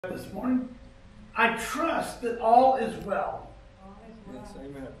This morning, I trust that all is well. Yes,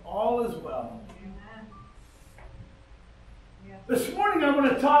 amen. All is well. This morning I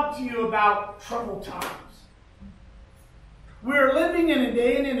want to talk to you about troubled times. We're living in a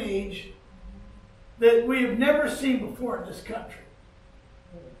day and an age that we have never seen before in this country.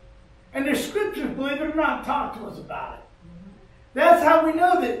 And the scriptures, believe it or not, talk to us about it. That's how we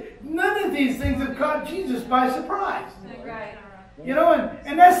know that none of these things have caught Jesus by surprise. Right. You know,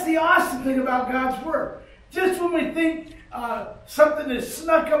 and that's the awesome thing about God's Word. Just when we think something has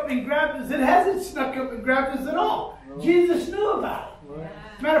snuck up and grabbed us, it hasn't snuck up and grabbed us at all. No. Jesus knew about it. Right.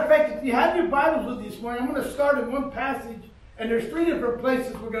 As a matter of fact, if you have your Bibles with you this morning, I'm going to start in one passage, and there's three different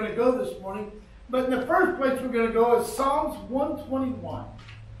places we're going to go this morning. But in the first place we're going to go is Psalms 121.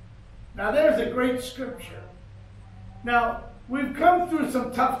 Now, there's a great scripture. Now, we've come through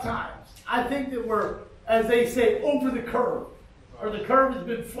some tough times. I think that we're, as they say, over the curve. Or the curve has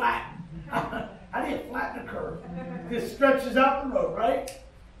been flattened. How do you flatten a curve? It stretches out the road, right?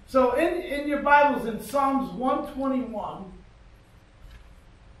 So in your Bibles, in Psalms 121,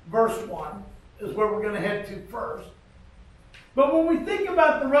 verse 1, is where we're going to head to first. But when we think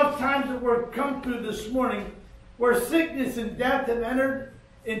about the rough times that we've come through this morning, where sickness and death have entered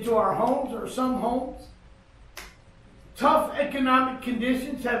into our homes, or some homes, tough economic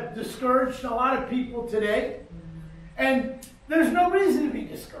conditions have discouraged a lot of people today. And there's no reason to be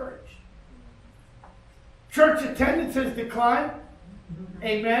discouraged. Church attendance has declined.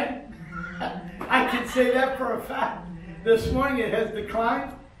 Amen. I can say that for a fact. This morning it has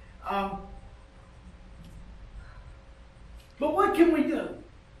declined. But what can we do?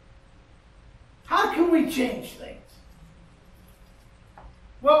 How can we change things?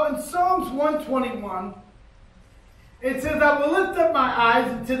 Well, in Psalms 121, it says, I will lift up my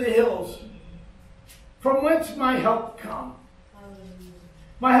eyes into the hills, from whence my help comes.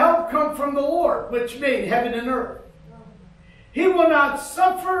 My help comes from the Lord, which made heaven and earth. He will not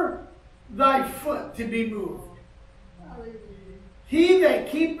suffer thy foot to be moved. He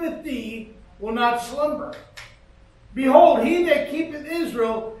that keepeth thee will not slumber. Behold, he that keepeth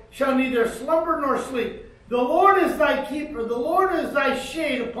Israel shall neither slumber nor sleep. The Lord is thy keeper. The Lord is thy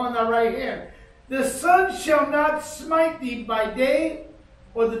shade upon thy right hand. The sun shall not smite thee by day,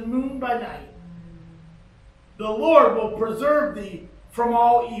 or the moon by night. The Lord will preserve thee from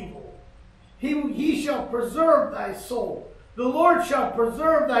all evil. He shall preserve thy soul. The Lord shall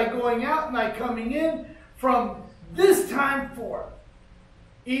preserve thy going out and thy coming in from this time forth,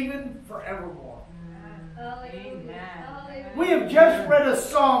 even forevermore. Amen. We have just read a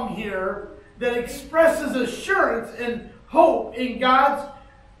song here that expresses assurance and hope in God's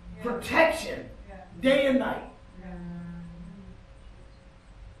protection day and night.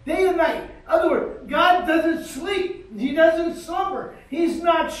 Day and night. In other words, God doesn't sleep. He doesn't slumber. He's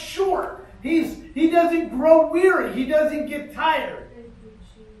not short. He doesn't grow weary. He doesn't get tired.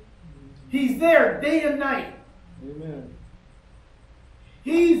 He's there day and night. Amen.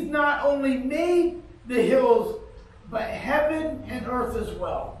 He's not only made the hills, but heaven and earth as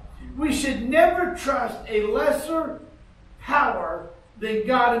well. We should never trust a lesser power than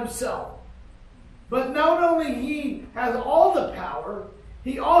God himself. But not only he has all the power,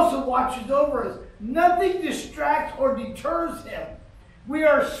 he also watches over us. Nothing distracts or deters him. We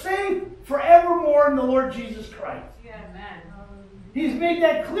are safe forevermore in the Lord Jesus Christ. Amen. He's made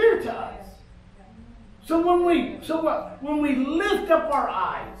that clear to us. So when we lift up our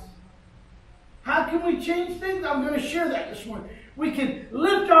eyes, how can we change things? I'm going to share that this morning. We can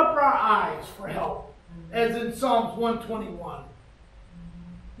lift up our eyes for help, as in Psalms 121.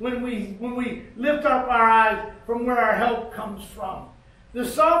 When we lift up our eyes from where our help comes from. The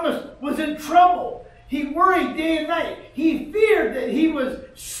psalmist was in trouble. He worried day and night. He feared that he was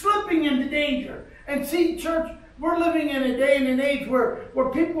slipping into danger. And see, church, we're living in a day and an age where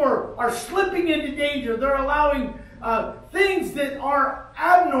people are slipping into danger. They're allowing things that are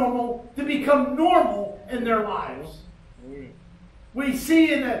abnormal to become normal in their lives. We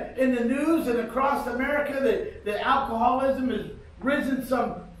see in the news and across America that alcoholism has risen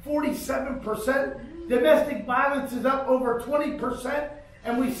some 47%. Domestic violence is up over 20%.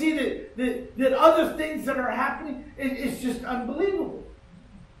 And we see that other things that are happening, it's just unbelievable.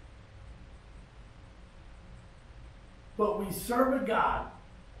 But we serve a God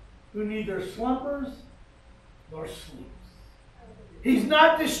who neither slumbers nor sleeps. He's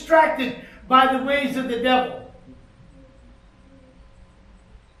not distracted by the ways of the devil.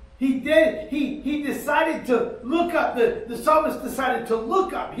 He decided to look up. The psalmist decided to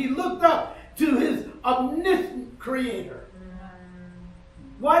look up. He looked up to his omniscient creator.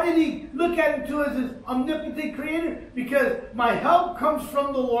 Why did he look at him to as his omnipotent creator? Because my help comes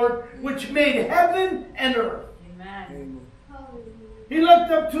from the Lord, which made heaven and earth. Amen. He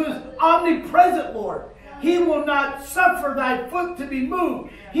looked up to his omnipresent Lord. He will not suffer thy foot to be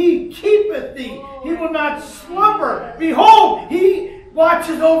moved. He keepeth thee. He will not slumber. Behold, he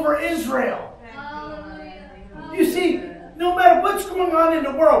watches over Israel. You see, no matter what's going on in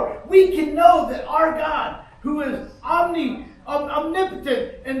the world, we can know that our God, who is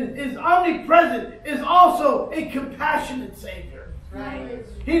omnipotent and is omnipresent, is also a compassionate Savior. Right.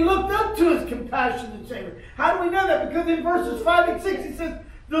 He looked up to his compassionate Savior. How do we know that? Because in verses 5 and 6 he says,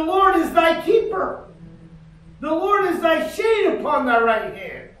 the Lord is thy keeper. The Lord is thy shade upon thy right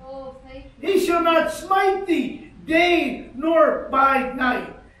hand. He shall not smite thee day nor by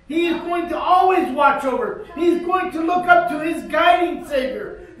night. He is going to always watch over. He's going to look up to his guiding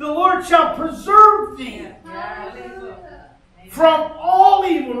Savior. The Lord shall preserve thee from all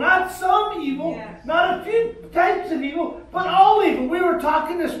evil. Not some evil, not a few types of evil, but all evil. We were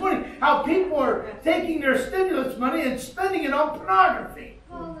talking this morning how people are taking their stimulus money and spending it on pornography.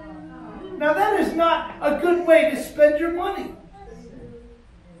 Now that is not a good way to spend your money.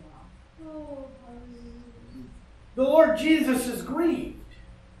 The Lord Jesus is grieved.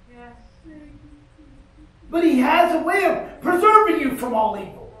 But he has a way of preserving you from all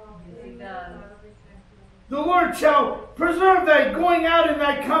evil. The Lord shall preserve thy going out and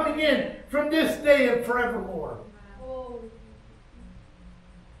thy coming in from this day and forevermore.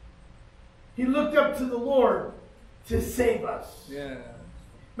 He looked up to the Lord to save us. Yeah.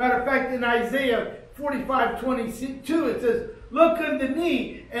 Matter of fact, in Isaiah 45:22, it says, look unto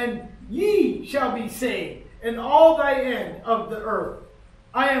me, and ye shall be saved, and all thy end of the earth.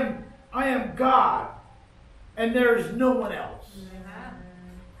 I am God, and there is no one else.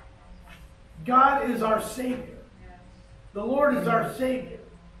 God is our Savior. The Lord is our Savior.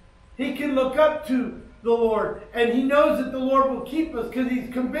 He can look up to the Lord, and he knows that the Lord will keep us because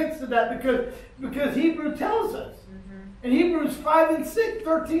he's convinced of that, because Hebrew tells us. In Hebrews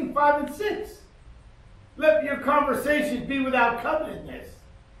 13, 5 and 6. Let your conversations be without covetousness,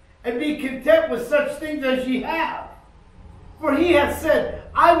 and be content with such things as ye have. For he hath said,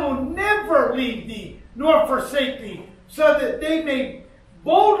 I will never leave thee, nor forsake thee, so that they may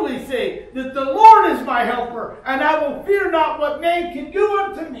boldly say that the Lord is my helper, and I will fear not what man can do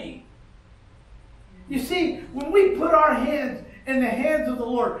unto me. You see, when we put our hands in the hands of the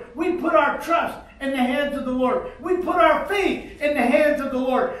Lord, we put our trust in the hands of the Lord. We put our faith in the hands of the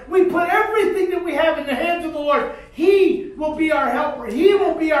Lord. We put everything that we have in the hands of the Lord. He will be our helper. He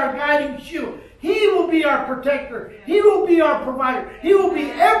will be our guiding shield. He will be our protector. He will be our provider. He will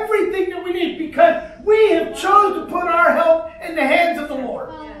be everything that we need because we have chosen to put our help in the hands of the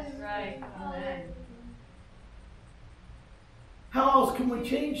Lord. Yes, right. Amen. How else can we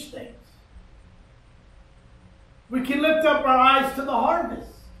change things? We can lift up our eyes to the harvest.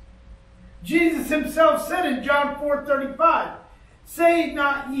 Jesus himself said in John 4:35, say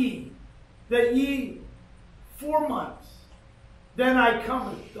not ye that ye 4 months, then I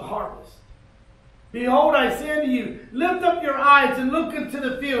cometh the harvest. Behold, I say unto you, lift up your eyes and look into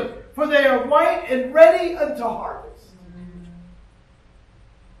the fields, for they are white and ready unto harvest.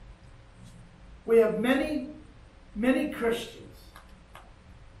 We have many, many Christians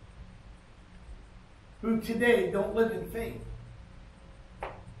who today don't live in faith,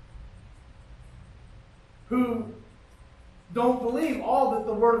 who don't believe all that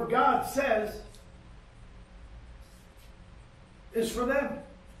the Word of God says is for them.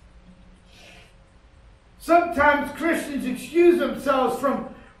 Sometimes Christians excuse themselves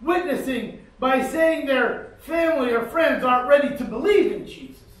from witnessing by saying their family or friends aren't ready to believe in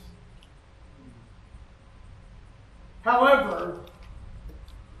Jesus. However,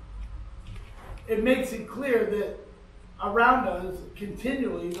 it makes it clear that around us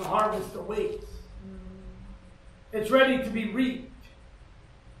continually the harvest awaits. It's ready to be reaped.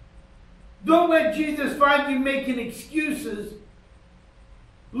 Don't let Jesus find you making excuses.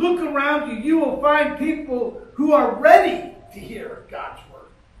 Look around you. You will find people who are ready to hear God's word.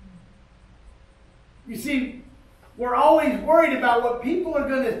 You see, we're always worried about what people are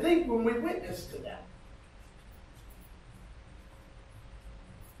going to think when we witness to them.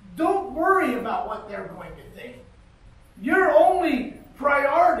 Don't worry about what they're going to think. Your only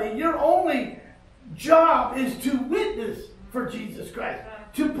priority, your only job is to witness for Jesus Christ,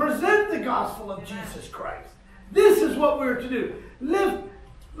 to present the gospel of Jesus Christ. This is what we're to do. Let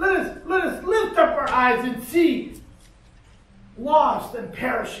us lift up our eyes and see lost and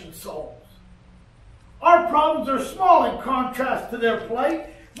perishing souls. Our problems are small in contrast to their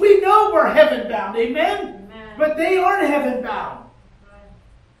plight. We know we're heaven bound, amen? But they aren't heaven bound.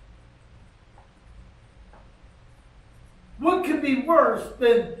 What could be worse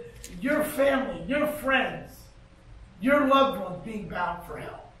than your family, your friends, your loved ones being bound for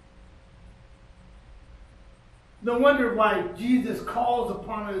hell? No wonder why Jesus calls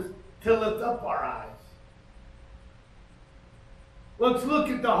upon us to lift up our eyes. Let's look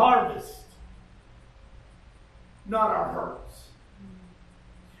at the harvest, not our hurts.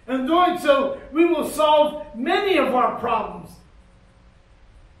 In doing so, we will solve many of our problems.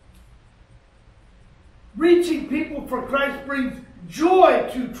 Reaching people for Christ brings joy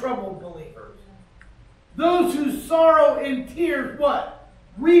to troubled believers. Those who sorrow in tears, what?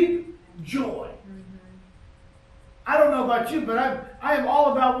 Reap joy. I don't know about you, but I am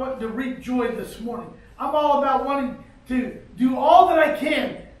all about wanting to reap joy this morning. I'm all about wanting to do all that I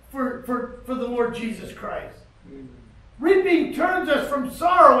can for the Lord Jesus Christ. Reaping turns us from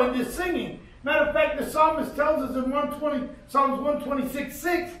sorrow into singing. Matter of fact, the psalmist tells us in Psalms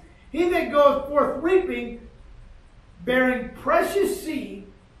 126:6, he that goeth forth reaping, bearing precious seed,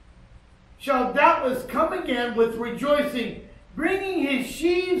 shall doubtless come again with rejoicing, bringing his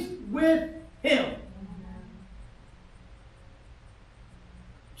sheaves with him.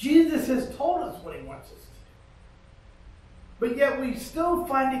 Jesus has told us what he wants us to do. But yet we still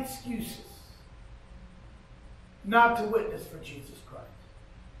find excuses not to witness for Jesus Christ.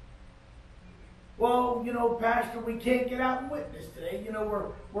 Well, Pastor, we can't get out and witness today.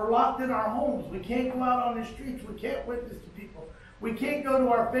 We're locked in our homes. We can't go out on the streets. We can't witness to people. We can't go to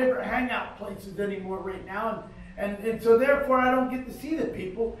our favorite hangout places anymore right now. And so therefore I don't get to see the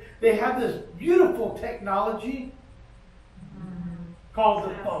people. They have this beautiful technology called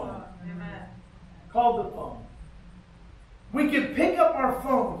the phone. Called the phone. We can pick up our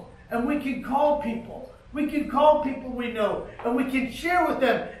phones and we can call people. We can call people we know and we can share with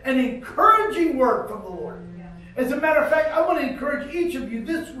them an encouraging word from the Lord. As a matter of fact, I want to encourage each of you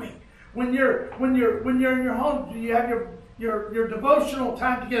this week when you're in your home, you have your devotional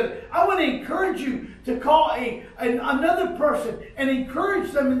time together. I want to encourage you to call another person and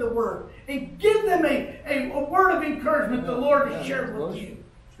encourage them in the Word and give them a word of encouragement the Lord has shared with you.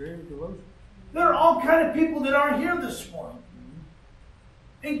 There are all kind of people that aren't here this morning.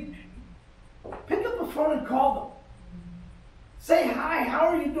 And pick up the phone and call them. Say hi, how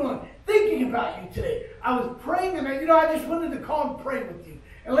are you doing? Thinking about you today. I was praying and I just wanted to call and pray with you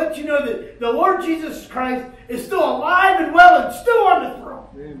and let you know that the Lord Jesus Christ is still alive and well and still on the throne.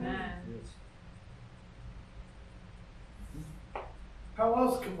 Amen. How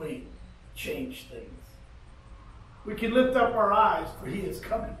else can we change things? We can lift up our eyes, for he is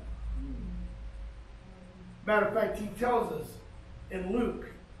coming. Matter of fact, he tells us in Luke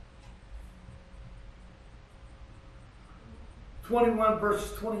 21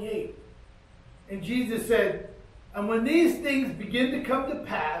 verse 28. And Jesus said, and when these things begin to come to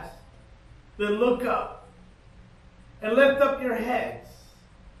pass, then look up and lift up your heads,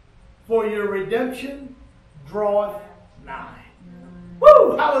 for your redemption draweth nigh.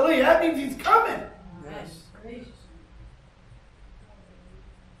 Woo! Hallelujah! That means he's coming. Yes.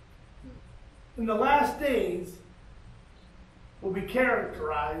 In the last days will be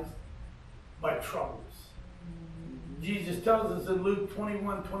characterized by troubles. Jesus tells us in Luke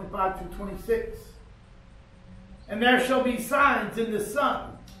 21, 25 through 26. And there shall be signs in the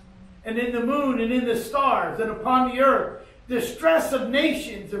sun, and in the moon, and in the stars, and upon the earth, distress of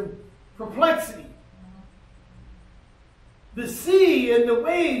nations and perplexity. The sea and the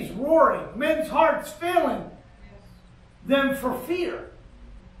waves roaring, men's hearts failing them for fear,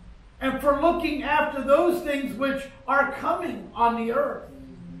 and for looking after those things which are coming on the earth.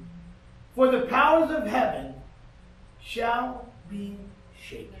 For the powers of heaven shall be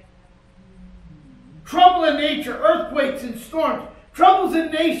shaken. Trouble in nature, earthquakes and storms, troubles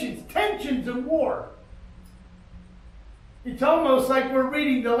in nations, tensions and war. It's almost like we're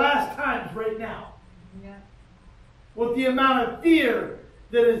reading the last times right now. Yeah. With the amount of fear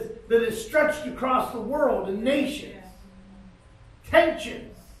that is stretched across the world and nations.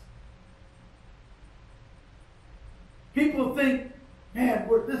 Tensions. People think, man,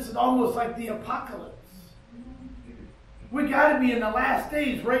 this is almost like the apocalypse. We got to be in the last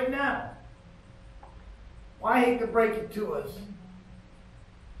days right now. Well, I hate to break it to us,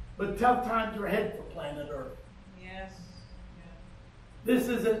 but tough times are ahead for planet Earth. Yes. This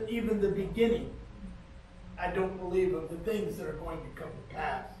isn't even the beginning, I don't believe, of the things that are going to come to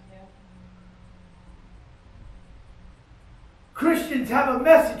pass. Yeah. Christians have a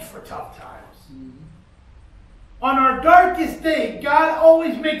message for tough times. On our darkest day, God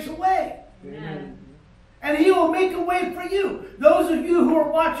always makes a way. Amen. And he will make a way for you. Those of you who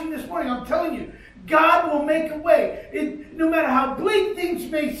are watching this morning, I'm telling you, God will make a way. No matter how bleak things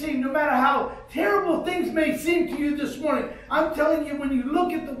may seem, no matter how terrible things may seem to you this morning, I'm telling you, when you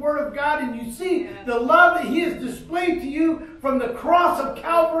look at the Word of God and you see the love that He has displayed to you from the cross of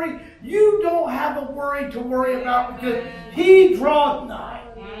Calvary, you don't have a worry to worry about because He draweth nigh.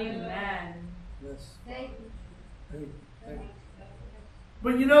 Amen. Yes. Thank you. Thank you.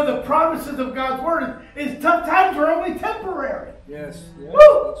 But you know, the promises of God's Word is tough times are only temporary. Yes. Yes.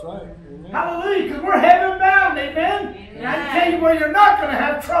 Woo! That's right. Amen. Hallelujah, because we're heaven bound, amen? And I can tell you where you're not going to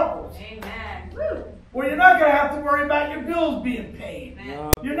have troubles. Amen. Where you're not going to have to worry about your bills being paid.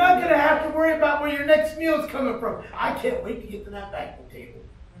 No. You're not going to have to worry about where your next meal is coming from. I can't wait to get to that banquet table.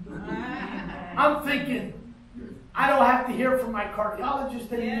 I'm thinking, I don't have to hear from my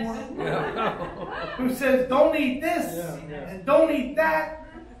cardiologist anymore. Yeah. Who says, don't eat this Yeah. and don't eat that.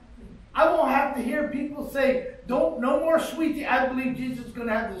 I won't have to hear people say, no more sweet tea. I believe Jesus is going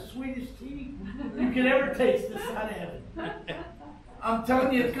to have the sweetest tea you could ever taste this side of heaven. I'm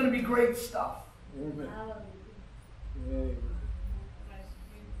telling you, it's going to be great stuff. Amen. Hallelujah. Amen.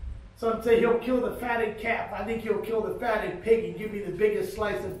 Some say he'll kill the fatted calf. I think he'll kill the fatted pig and give me the biggest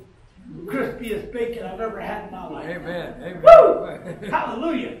slice of crispiest bacon I've ever had in my life. Amen. Amen. Woo!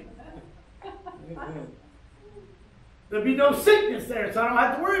 Hallelujah. Amen. There'll be no sickness there, so I don't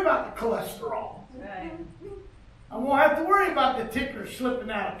have to worry about the cholesterol. Right. I won't have to worry about the ticker slipping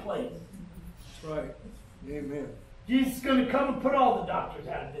out of place. That's right. Amen. Jesus is going to come and put all the doctors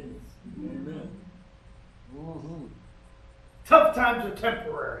out of business. Amen. Mm-hmm. Tough times are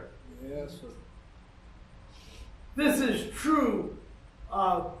temporary. Yes, sir. This is true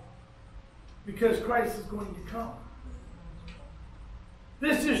because Christ is going to come.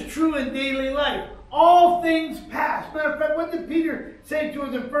 This is true in daily life. All things pass. Matter of fact, what did Peter say to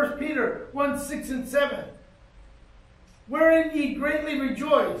us in 1 Peter 1, 6 and 7? Wherein ye greatly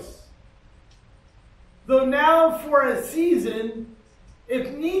rejoice, though now for a season,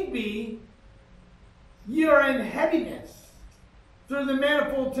 if need be, ye are in heaviness through the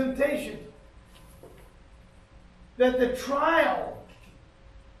manifold temptation, that the trial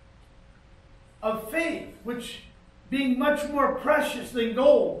of faith, which being much more precious than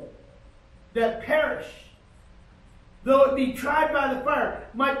gold, that perish, though it be tried by the fire,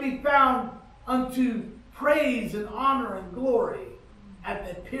 might be found unto praise and honor and glory at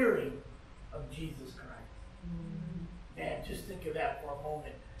the appearing of Jesus Christ. Man, just think of that for a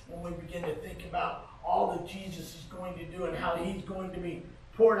moment. When we begin to think about all that Jesus is going to do and how He's going to be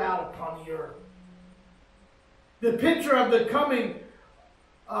poured out upon the earth. The picture of the coming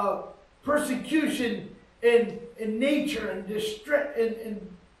persecution in nature and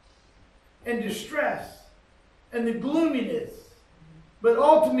distress and the gloominess. But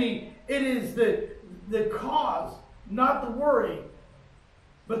ultimately, it is the cause, not the worry,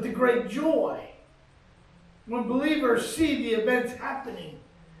 but the great joy. When believers see the events happening,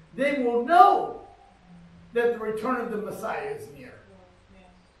 they will know that the return of the Messiah is near.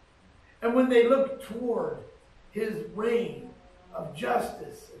 And when they look toward His reign of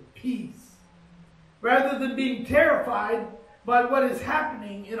justice and peace, rather than being terrified by what is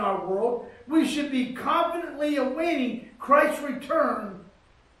happening in our world, we should be confidently awaiting Christ's return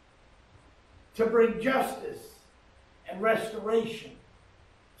to bring justice and restoration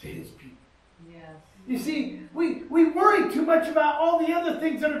to His people. Yes. You see, we worry too much about all the other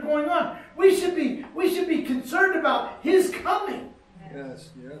things that are going on. We should be concerned about His coming. Yes,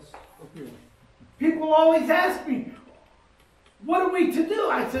 yes. Okay. People always ask me, what are we to do?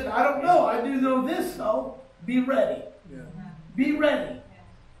 I said, I don't know. I do know this, though. Be ready. Yeah. Be ready.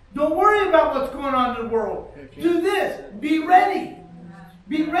 Don't worry about what's going on in the world. Okay. Do this. Be ready.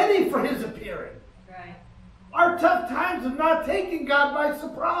 Be ready for His appearing. Right. Our tough times have not taken God by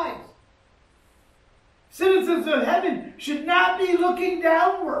surprise. Citizens of heaven should not be looking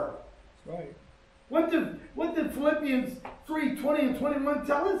downward. That's right. What did Philippians 3, 20 and 21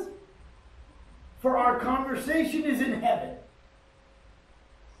 tell us? For our conversation is in heaven,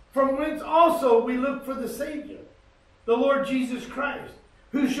 from whence also we look for the Savior, the Lord Jesus Christ,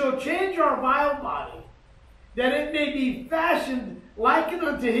 who shall change our vile body, that it may be fashioned likened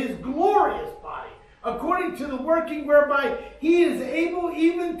unto His glorious body, according to the working whereby He is able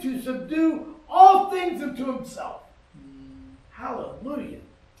even to subdue all things unto Himself. Hallelujah.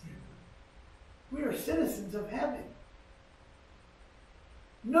 We are citizens of heaven.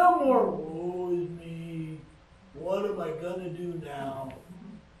 No more, woe is me. What am I going to do now?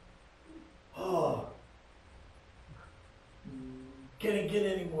 Oh. Can it get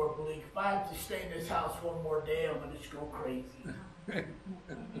any more bleak? If I have to stay in this house one more day, I'm going to just go crazy.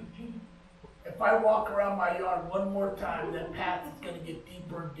 If I walk around my yard one more time, that path is going to get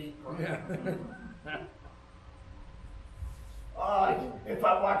deeper and deeper. Yeah. If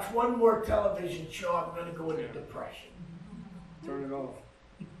I watch one more television show, I'm going to go into depression. Turn it off.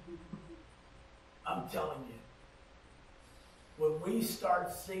 I'm telling you. When we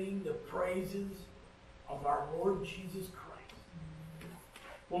start singing the praises of our Lord Jesus Christ,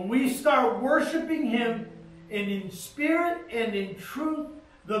 when we start worshiping Him in spirit and in truth,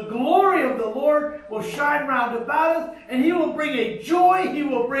 the glory of the Lord will shine round about us, and He will bring a joy, He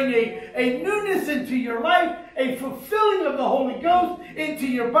will bring a newness into your life, a fulfilling of the Holy Ghost into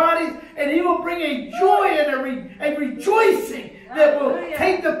your bodies, and He will bring a joy and a rejoicing that will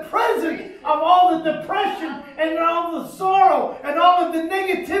take the presence of all the depression and all the sorrow and all of the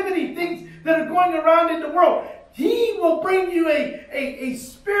negativity things that are going around in the world. He will bring you a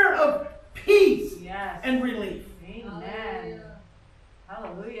spirit of peace and relief. Amen.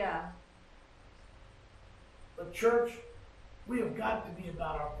 Hallelujah. But church, we have got to be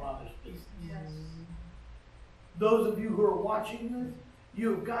about our Father's business. Yes. Those of you who are watching this,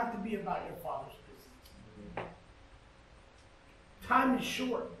 you have got to be about your Father's business. Time is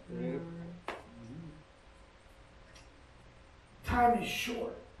short. Yep. Time is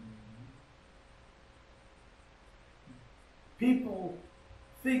short. People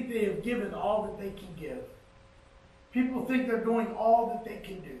think they have given all that they can give. People think they're doing all that they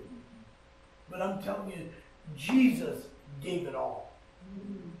can do. But I'm telling you, Jesus gave it all.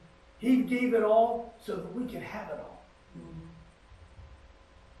 He gave it all so that we can have it all.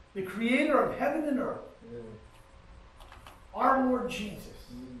 The creator of heaven and earth, our Lord Jesus,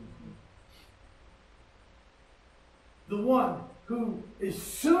 the one who is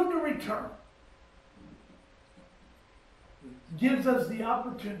soon to return, gives us the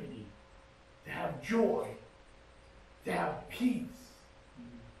opportunity to have joy, to have peace.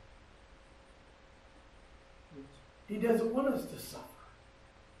 He doesn't want us to suffer.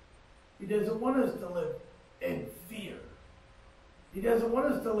 He doesn't want us to live in fear. He doesn't want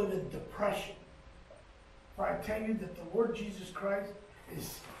us to live in depression. For I tell you that the Lord Jesus Christ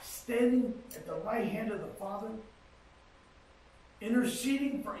is standing at the right hand of the Father,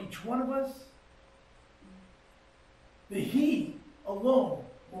 interceding for each one of us, that He alone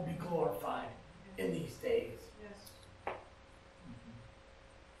will be glorified in these days. Yes.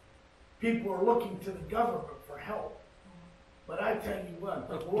 People are looking to the government for help. But I tell you what,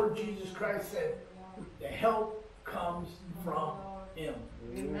 the Lord Jesus Christ said, the help comes from Him.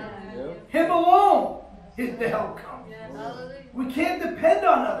 Amen. Him alone is the help comes. Yes. We can't depend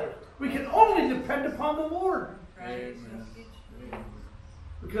on others. We can only depend upon the Lord. Praise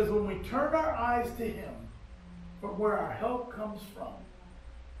Because when we turn our eyes to Him, from where our help comes from,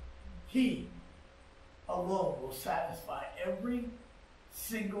 He alone will satisfy every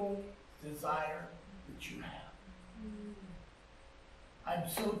single desire that you have. I'm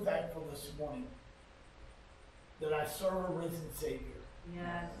so thankful this morning that I serve a risen Savior.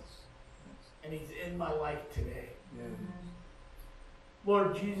 Yes. And He's in my life today. Yeah.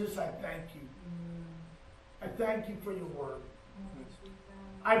 Lord Jesus, I thank you. I thank you for your word.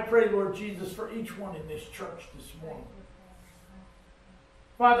 I pray, Lord Jesus, for each one in this church this morning.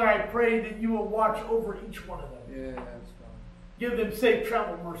 Father, I pray that you will watch over each one of them. Yes, God. Give them safe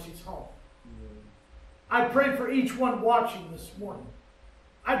travel mercies home. Yeah. I pray for each one watching this morning.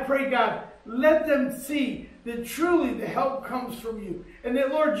 I pray, God, let them see that truly the help comes from you. And that,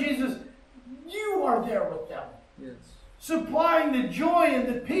 Lord Jesus, you are there with them. Yes. Supplying the joy and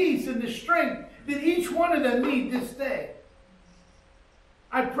the peace and the strength that each one of them need this day.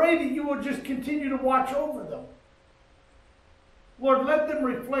 I pray that you will just continue to watch over them. Lord, let them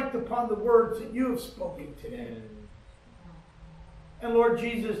reflect upon the words that you have spoken today. And Lord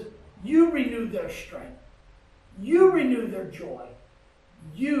Jesus, you renew their strength. You renew their joy.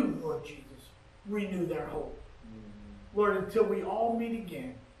 You, Lord Jesus, renew their hope. Lord, until we all meet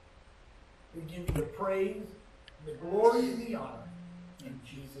again, we give you the praise, the glory, and the honor. In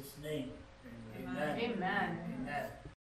Jesus' name, amen. Amen. Amen.